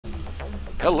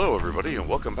Hello everybody and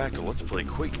welcome back to Let's Play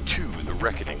Quake 2, The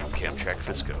Reckoning with Kamchak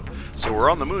Fisco. So we're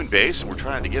on the moon base and we're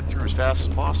trying to get through as fast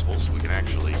as possible so we can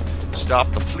actually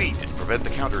stop the fleet and prevent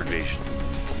the counter invasion.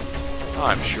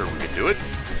 I'm sure we can do it.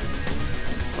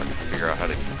 If I can figure out how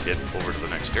to get over to the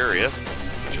next area,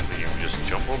 which I think you can just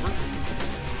jump over.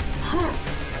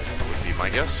 That would be my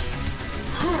guess.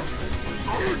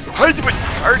 I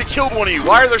already killed one of you.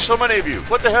 Why are there so many of you?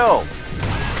 What the hell?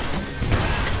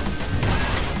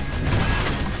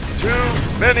 Too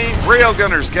many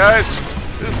railgunners, guys.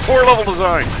 This is poor level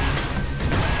design. I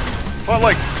fought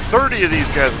like 30 of these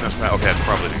guys in this map. Okay, that's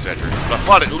probably an exaggeration. But I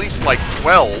fought at least like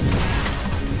 12.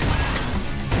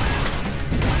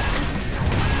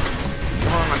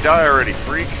 Come on and die already,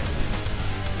 freak.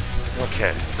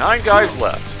 Okay, 9 guys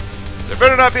left. There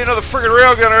better not be another friggin'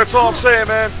 railgunner, that's all I'm saying,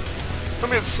 man. I'm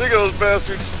getting sick of those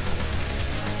bastards.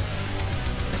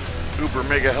 Uber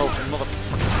mega help, motherfucker.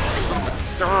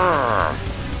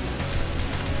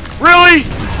 Really?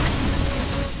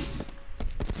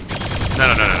 No.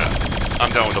 I'm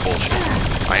done with the bullshit.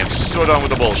 I am so done with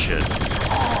the bullshit.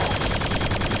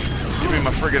 Give me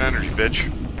my friggin' energy, bitch.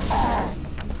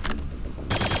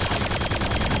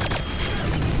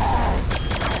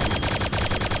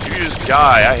 You just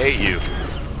die. I hate you.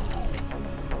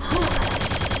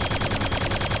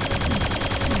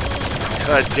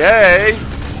 Today.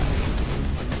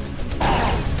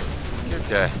 Get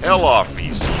the hell off me,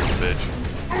 you son of a bitch.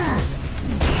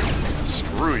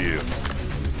 Screw you.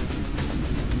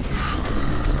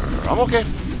 I'm okay.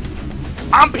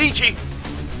 I'm peachy.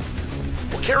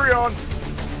 We'll carry on.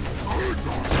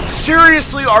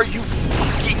 Seriously, are you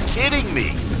fucking kidding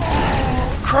me?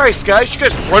 Christ, guys, you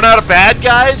guys run out of bad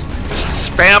guys?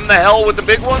 Just spam the hell with the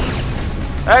big ones?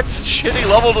 That's shitty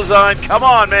level design. Come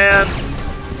on, man.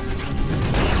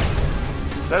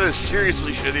 That is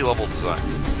seriously shitty level design.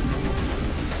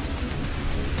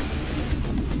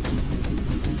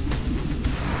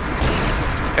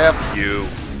 F you.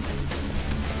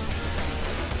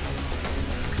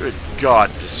 Good God,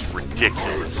 this is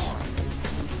ridiculous.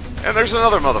 And there's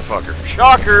another motherfucker.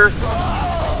 Shocker!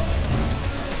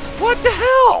 What the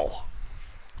hell?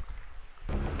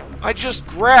 I just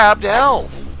grabbed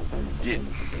health. Yeah.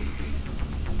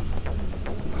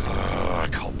 I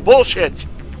call bullshit.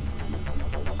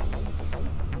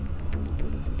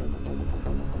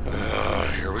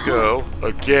 Here we go.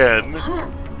 Again.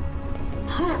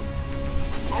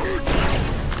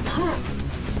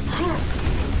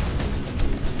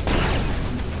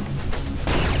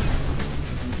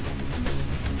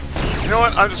 You know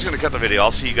what? I'm just going to cut the video.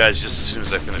 I'll see you guys just as soon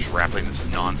as I finish wrapping this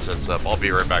nonsense up. I'll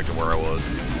be right back to where I was.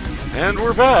 And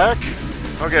we're back.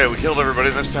 Okay, we killed everybody.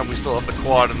 This time we still have the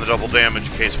quad and the double damage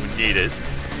in case we need it.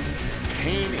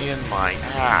 Pain in my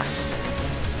ass.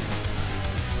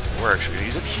 We're actually going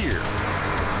to use it here.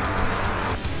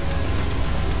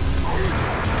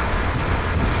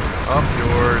 Up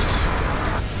yours.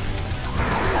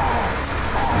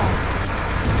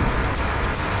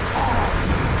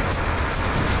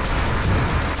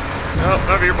 Nope,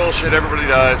 none of your bullshit. Everybody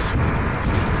dies.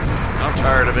 I'm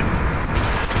tired of it.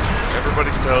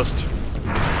 Everybody's toast.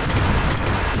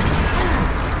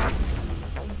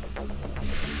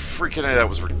 Freaking A, that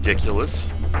was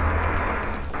ridiculous.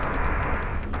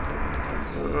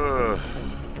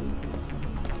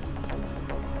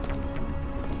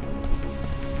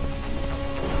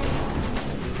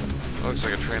 Looks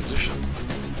like a transition.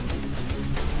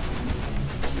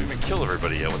 Didn't even kill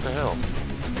everybody yet. What the hell?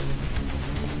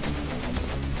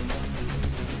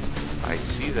 I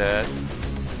see that.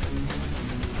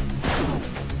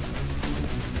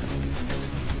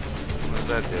 What did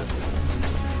that do?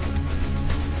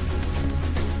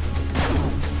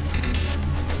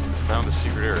 Found a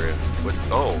secret area. What?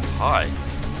 Oh, hi.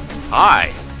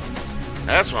 Hi!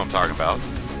 That's what I'm talking about.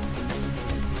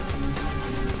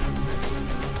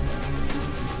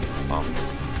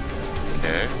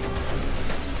 Okay.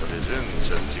 What is in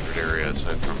said secret area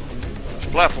aside from which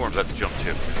platforms I have to jump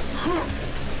to?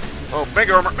 Oh,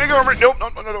 mega armor! Mega armor! Nope! No.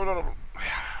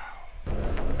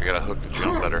 I gotta hook the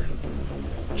jump better.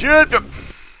 Jump! That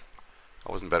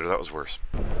wasn't better, that was worse.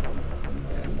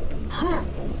 Okay.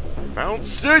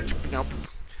 Bounce it! Nope.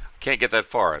 Can't get that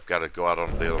far. I've got to go out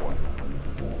onto the other one.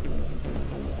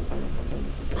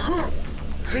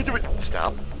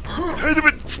 Stop.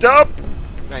 Stop!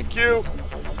 Thank you.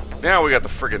 Now we got the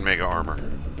friggin' mega armor.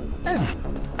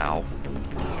 Ow.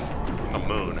 A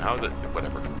moon. How is it?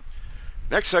 Whatever.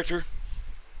 Next sector.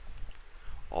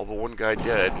 All but one guy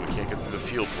dead, and we can't get through the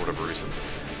field for whatever reason.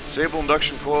 Disable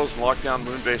induction coils and lock down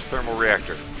moon-based thermal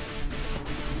reactor.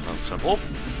 Sounds simple.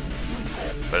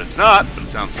 But it's not, but it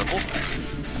sounds simple.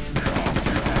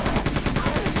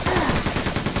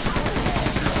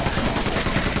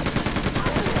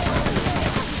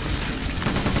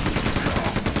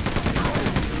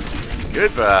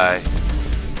 Goodbye.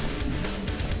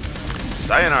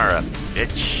 Sayonara,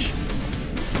 bitch.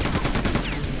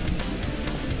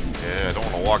 Yeah, I don't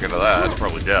want to walk into that. That's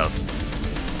probably death.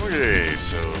 Okay,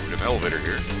 so we got an elevator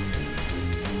here.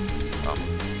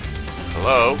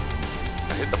 Hello?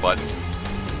 I hit the button.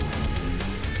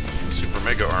 Super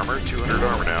Mega Armor, 200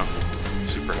 armor now.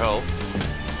 Super health.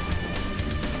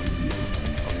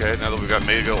 Okay, now that we've got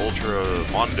Mega Ultra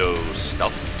Mondo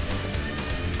stuff.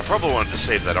 I probably wanted to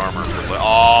save that armor for...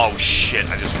 Oh, shit,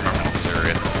 I just remembered this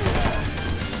area.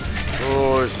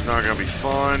 Oh, this is not going to be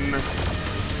fun.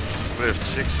 We have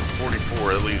 6 and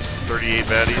 44. That leaves 38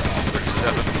 baddies.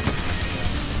 37.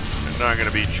 It's not going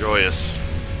to be joyous.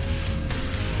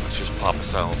 Let's just pop a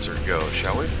silencer and go,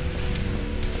 shall we?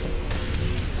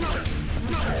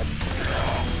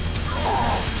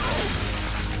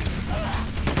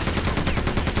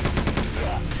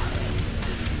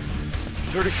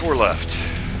 $34 left.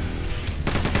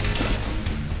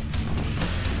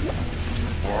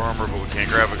 More armor, but we can't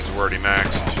grab it because we're already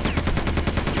maxed.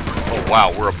 Oh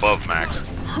wow, we're above maxed.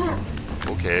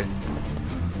 Okay.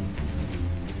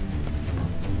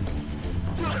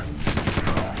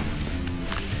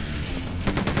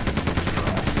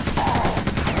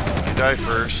 You die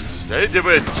first.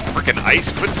 It's freaking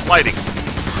ice. Quit sliding.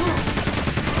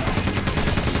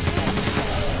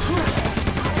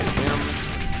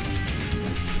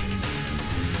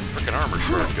 Freaking armor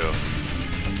shard go.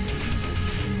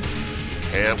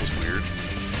 Okay, that was weird.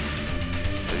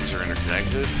 These are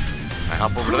interconnected. Can I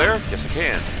hop over to there? Yes, I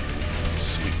can.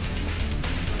 Sweet.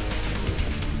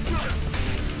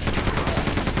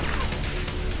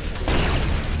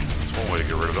 That's one way to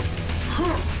get rid of them.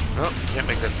 Oh, can't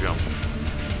make that jump.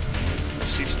 I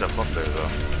see stuff up there,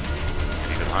 though.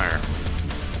 Even higher.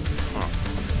 Huh.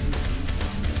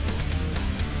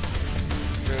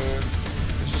 Okay.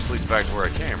 This just leads back to where I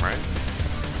came, right?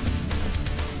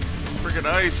 Freaking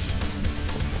ice!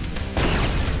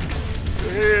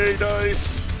 Hey,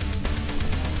 nice!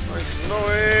 Nice is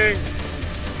annoying!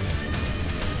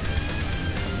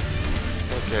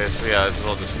 Okay, so yeah, this is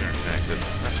all just interconnected.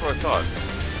 That's what I thought.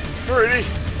 Alrighty!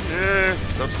 Yeah,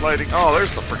 stop sliding. Oh,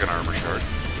 there's the freaking armor shard.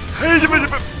 Pain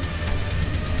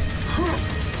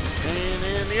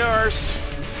in the arse!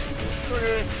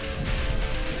 Okay.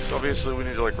 So obviously we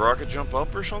need to like rocket jump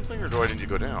up or something, or do I need to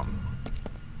go down?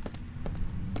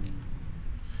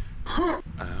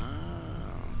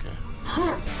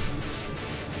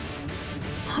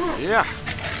 Yeah,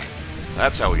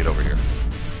 that's how we get over here.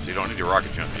 So you don't need to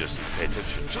rocket jump, you just pay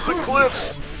attention to the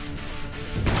cliffs.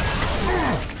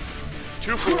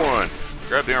 2 for 1.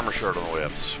 Grab the armor shard on the way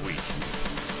up. Sweet.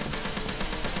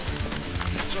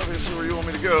 That's obviously where you want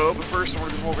me to go, but first I'm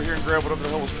going to come over here and grab whatever the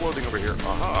hell was floating over here.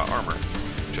 Aha, armor.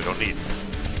 Which I don't need.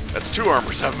 That's 2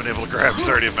 armors I haven't been able to grab. It's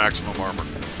already at maximum armor.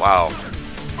 Wow.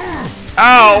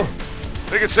 Ow! I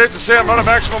think it's safe to say I'm not at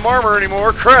maximum armor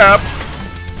anymore. Crap!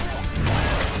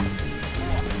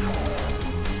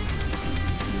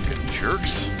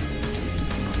 Jerks.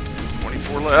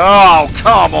 24 left. Oh,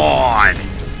 come on!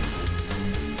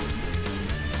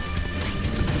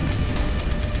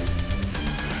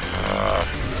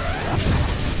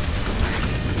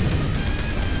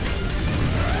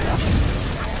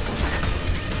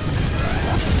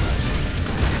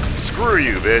 Screw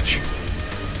you, bitch.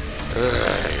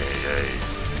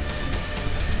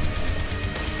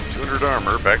 200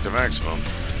 armor, back to maximum.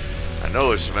 I know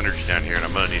there's some energy down here and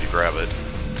I'm gonna need to grab it.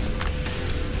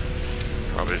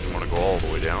 Probably didn't want to go all the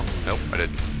way down. Nope, I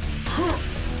didn't.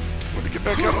 Let me get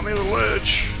back out on the other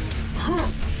ledge.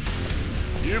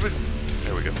 Yeah, but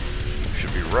there we go.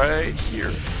 Should be right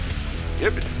here.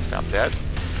 Yep, it didn't stop that.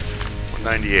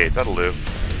 198, that'll do.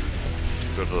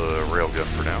 Go to the railgun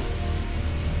for now.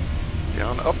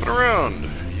 Down, up, and around.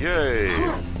 Yay.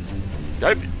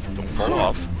 Yep, don't fall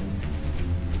off.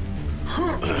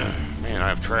 Man, I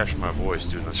have trashed my voice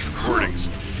doing this recordings.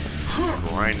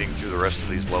 Grinding through the rest of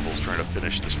these levels trying to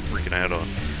finish this freaking add-on.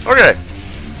 Okay,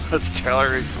 let's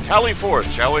tally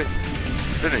forth, shall we?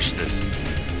 Finish this.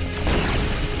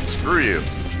 Screw you.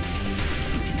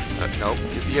 Nope,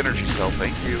 get the energy cell,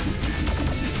 thank you.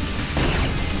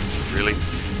 Really?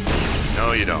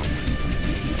 No, you don't.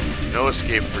 No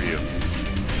escape for you.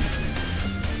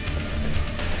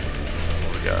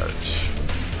 What we got?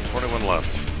 21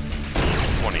 left.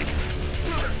 20.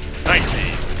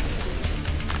 19.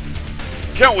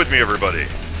 Count with me, everybody.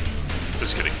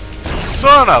 Just kidding.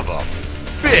 Son of a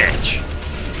bitch!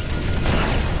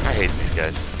 I hate these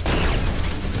guys.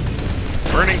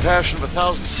 Burning passion of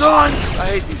 1,000 suns! I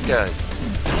hate these guys.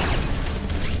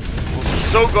 I'm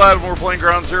so glad when we're playing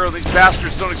Ground Zero these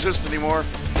bastards don't exist anymore.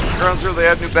 Ground Zero, they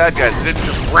had new bad guys. They didn't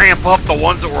just ramp up the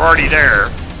ones that were already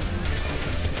there.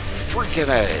 Freaking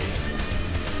A.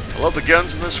 I love the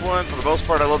guns in this one. For the most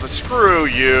part, I love the screw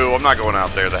you. I'm not going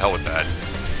out there. The hell with that.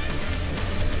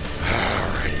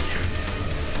 Alrighty.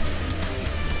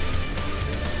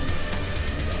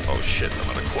 Oh shit,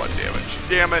 another quad damage.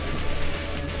 Damn it.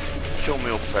 Kill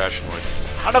me old-fashioned way.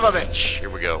 Son of a bitch.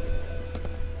 Here we go.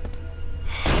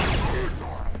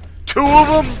 2 of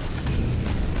them?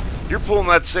 You're pulling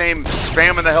that same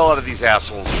spamming the hell out of these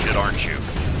assholes shit, aren't you?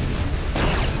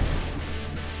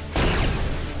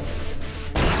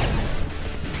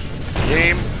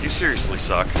 Game, you seriously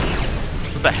suck.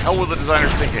 What the hell were the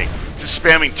designers thinking? Just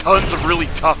spamming tons of really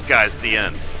tough guys at the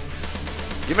end.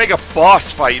 You make a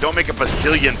boss fight, you don't make a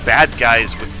bazillion bad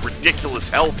guys with ridiculous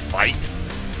health fight.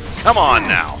 Come on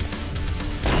now.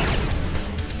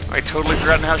 I totally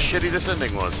forgotten how shitty this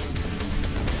ending was.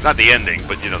 Not the ending,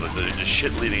 but you know, the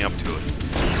shit leading up to it.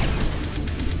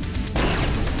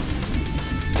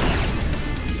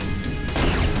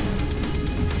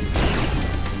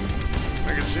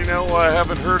 I can see now why I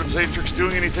haven't heard of Zatrix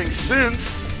doing anything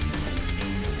since.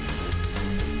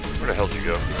 Where the hell did you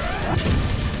go?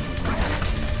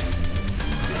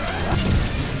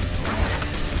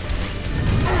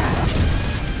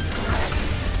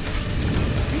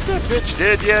 Ain't that bitch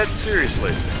dead yet?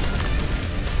 Seriously.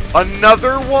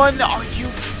 Another one? Are you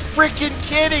freaking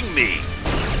kidding me?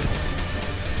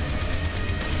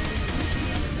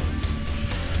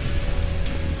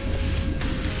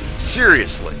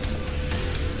 Seriously.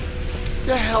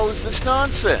 The hell is this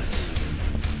nonsense?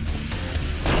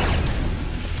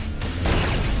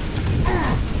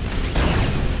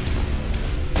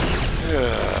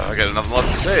 I got nothing left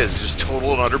to say. It's just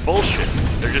total and utter bullshit.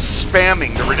 They're just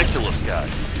spamming the ridiculous guy.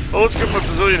 Oh, let's give him a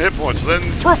bazillion hit points, then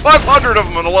throw 500 of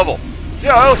them in a level.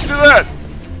 Yeah, let's do that.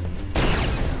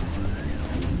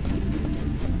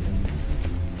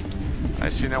 I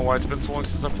see now why it's been so long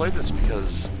since I played this,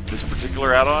 because this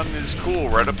particular add-on is cool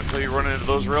right up until you run into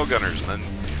those railgunners, and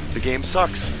then the game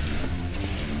sucks.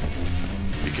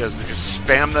 Because they just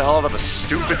spam the hell out of a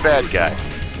stupid bad guy.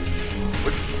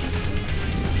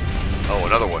 Oh,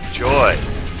 another one. Joy.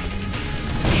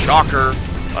 Shocker.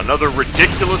 Another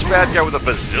ridiculous bad guy with a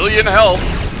bazillion health.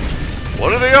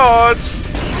 What are the odds?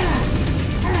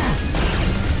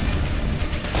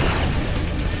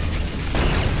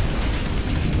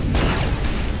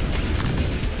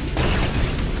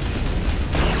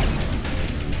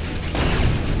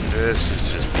 This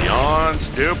is just beyond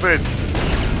stupid.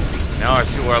 Now I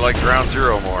see why I like Ground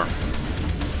Zero more.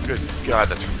 Good God,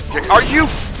 that's ridiculous. Are you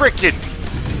frickin'...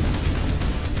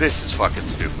 This is fucking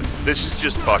stupid. This is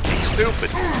just fucking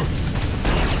stupid.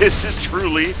 This is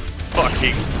truly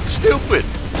fucking stupid.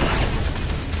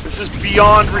 This is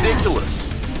beyond ridiculous.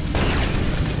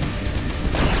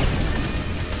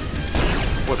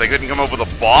 What, they couldn't come up with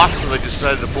a boss, so they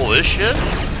decided to pull this shit?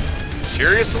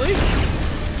 Seriously?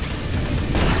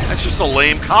 That's just a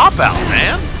lame cop-out,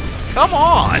 man. Come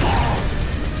on.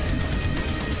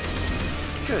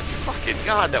 Good fucking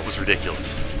God, that was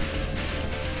ridiculous.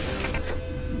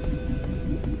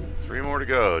 3 more to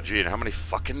go. Gee, and how many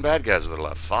fucking bad guys are there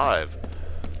left? 5.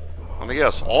 Let me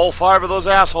guess. All 5 of those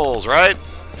assholes, right?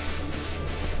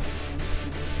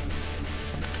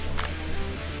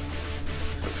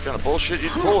 That's kind of bullshit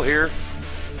you'd pull here.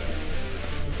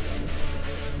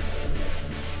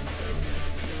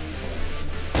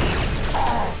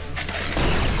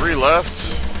 Three left.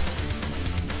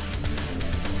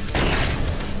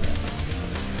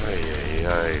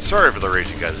 Sorry for the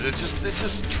raging, guys. This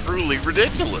is truly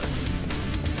ridiculous.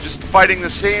 Just fighting the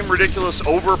same ridiculous,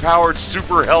 overpowered,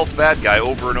 super health bad guy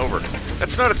over and over.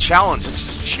 That's not a challenge. It's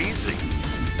just cheesy.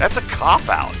 That's a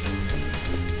cop-out.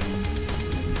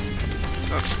 It's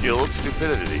not skill, it's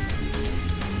stupidity.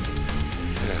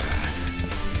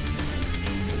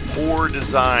 Poor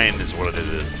design is what it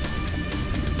is.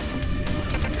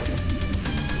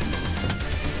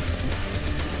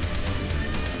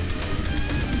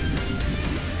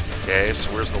 Okay, so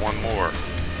where's the one more?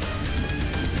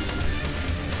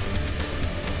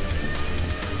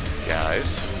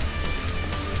 Guys.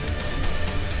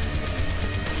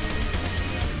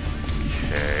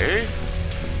 Okay.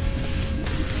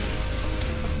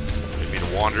 Need me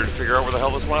to wander to figure out where the hell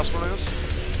this last one is?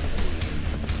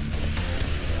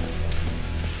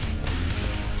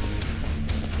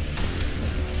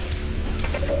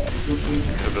 Could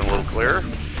have been a little clearer.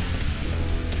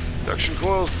 Induction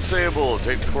coils disabled.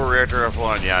 Take the core reactor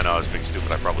offline. Yeah, I know, I was being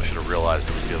stupid. I probably should have realized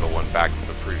it was the other one back from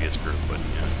the previous group, but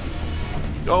yeah.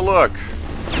 Oh, look.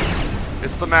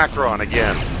 It's the Macron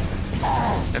again.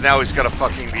 And now he's got a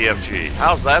fucking BFG.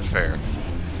 How's that fair?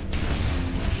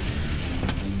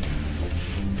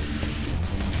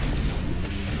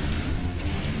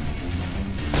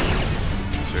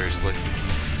 Seriously?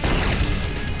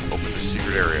 Open the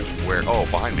secret area. Where? Oh,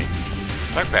 behind me.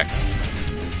 Backpack.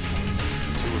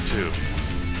 2 of 2.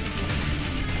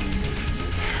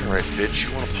 Alright, bitch, you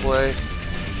wanna play?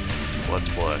 Let's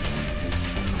play.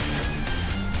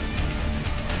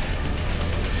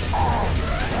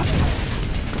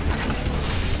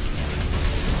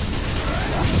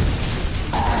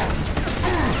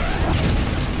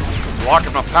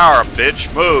 Blocking my power up,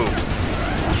 bitch. Move.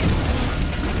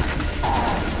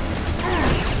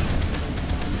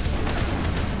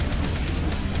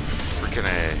 Freaking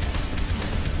A.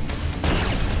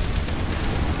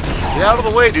 Get out of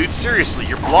the way, dude. Seriously,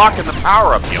 you're blocking the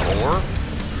power up, you whore.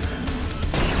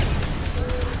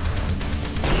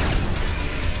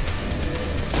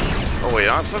 Oh wait,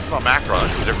 I'm something about Macron.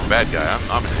 It's a different bad guy.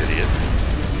 I'm an idiot.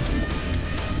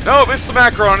 No, it's the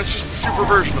Macron. It's just a super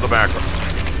version of the Macron.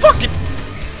 Fucking.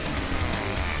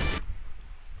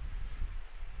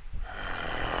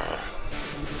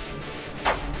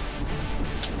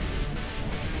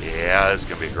 Yeah, this is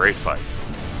gonna be a great fight.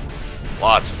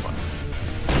 Lots of fun.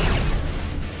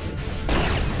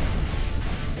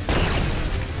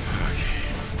 Okay.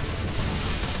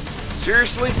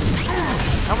 Seriously?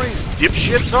 How many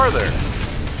dipshits are there?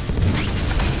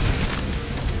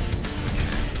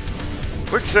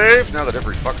 Quick save, now that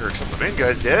every fucker except the main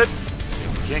guy's dead. See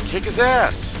if we can't kick his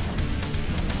ass.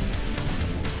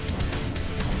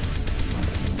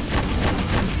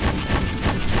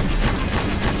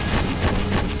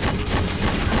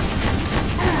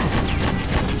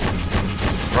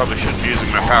 Probably shouldn't be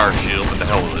using my power shield, but the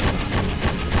hell with it.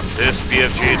 This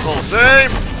BFG, it's all the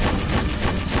same!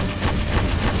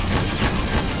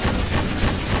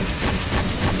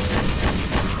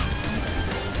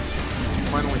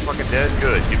 Finally fucking dead?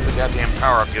 Good. Give me the goddamn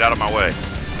power up. Get out of my way.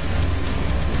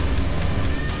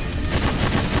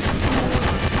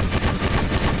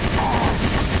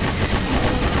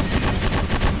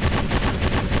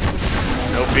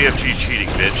 No BFG cheating,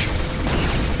 bitch.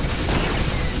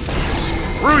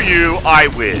 Screw you, I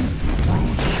win.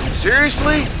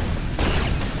 Seriously?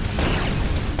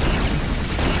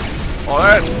 Oh,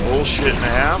 that's bullshit and a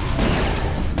half.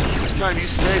 This time you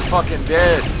stay fucking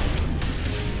dead.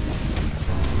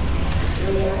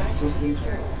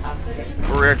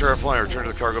 Core reactor offline. Return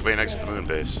to the cargo bay next to the moon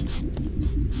base.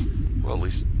 Well, at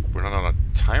least we're not on a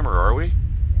timer, are we?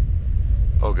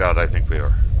 Oh god, I think we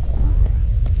are.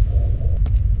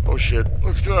 Oh shit,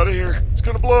 let's get out of here. It's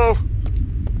gonna blow.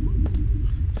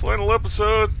 Final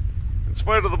episode. In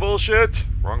spite of the bullshit.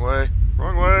 Wrong way.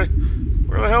 Wrong way.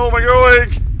 Where the hell am I going?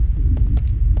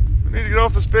 I need to get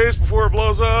off this base before it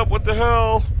blows up. What the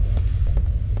hell?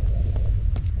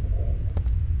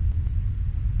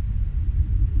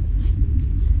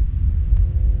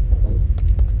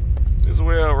 There's a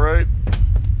way out, right?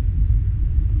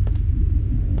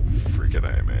 Freaking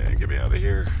A, man. Get me out of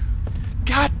here.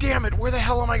 God damn it! Where the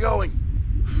hell am I going?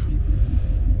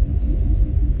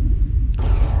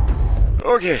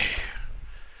 Okay.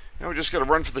 Now we just gotta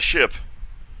run for the ship.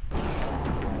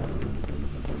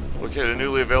 Locate a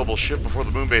newly available ship before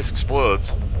the moon base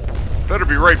explodes. Better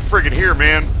be right friggin' here,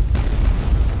 man.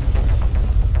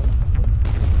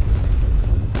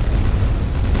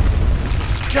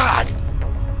 God!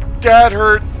 That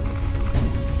hurt!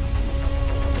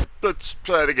 Let's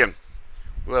try it again.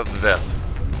 We'll have the death.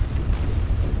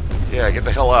 Yeah, get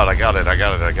the hell out. I got it, I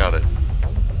got it, I got it.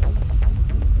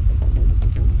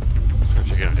 Let's have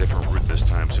to get a different route this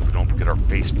time so we don't get our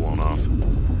face blown off.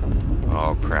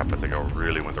 Oh crap, I think I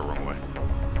really went the wrong way.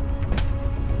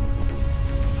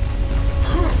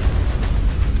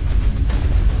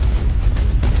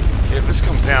 Okay, if this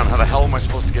comes down, how the hell am I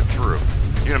supposed to get through?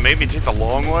 You're gonna make me take the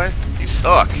long way? You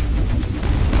suck.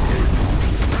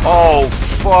 Oh,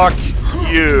 fuck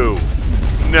you.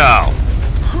 No.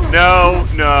 No,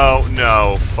 no,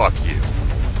 no. Fuck you.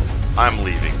 I'm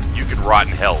leaving. You can rot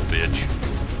in hell, bitch.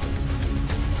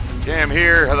 Okay, I'm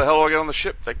here. How the hell do I get on the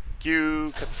ship? Thank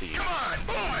you. Cutscene. Come on,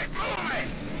 boy!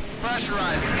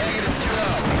 Pressurizing, negative 2.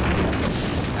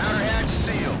 Outer hatch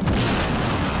sealed.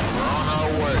 We're on our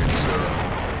way, sir.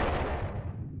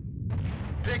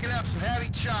 Picking up some heavy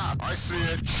chop. I see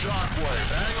it. Shockwave.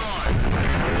 Hang on.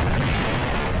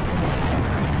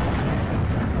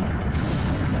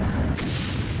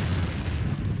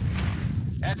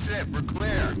 That's it. We're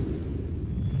clear.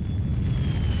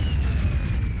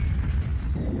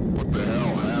 What the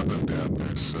hell happened down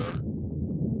there, sir?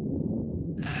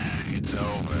 It's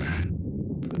over.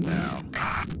 For now.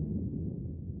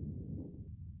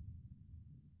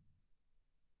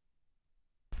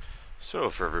 So,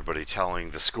 for everybody telling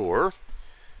the score,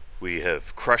 we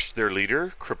have crushed their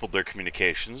leader, crippled their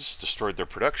communications, destroyed their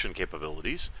production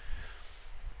capabilities,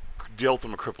 dealt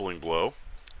them a crippling blow,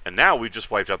 and now we've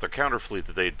just wiped out their counter fleet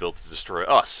that they had built to destroy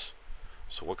us.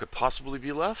 So what could possibly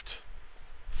be left?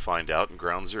 Find out in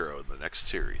Ground Zero in the next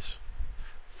series.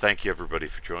 Thank you, everybody,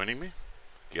 for joining me.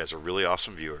 You guys are really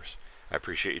awesome viewers. I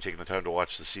appreciate you taking the time to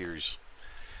watch the series.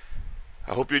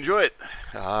 I hope you enjoy it.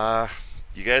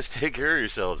 You guys take care of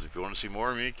yourselves. If you want to see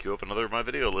more of me, queue up another of my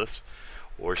video lists,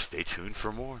 or stay tuned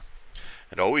for more.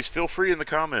 And always feel free in the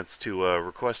comments to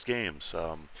request games.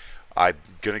 I'm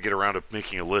going to get around to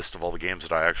making a list of all the games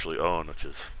that I actually own, which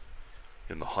is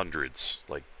in the hundreds,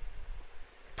 like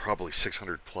probably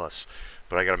 600 plus.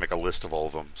 But I got to make a list of all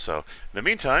of them. So in the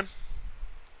meantime,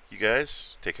 you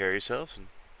guys take care of yourselves, and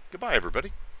goodbye,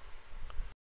 everybody.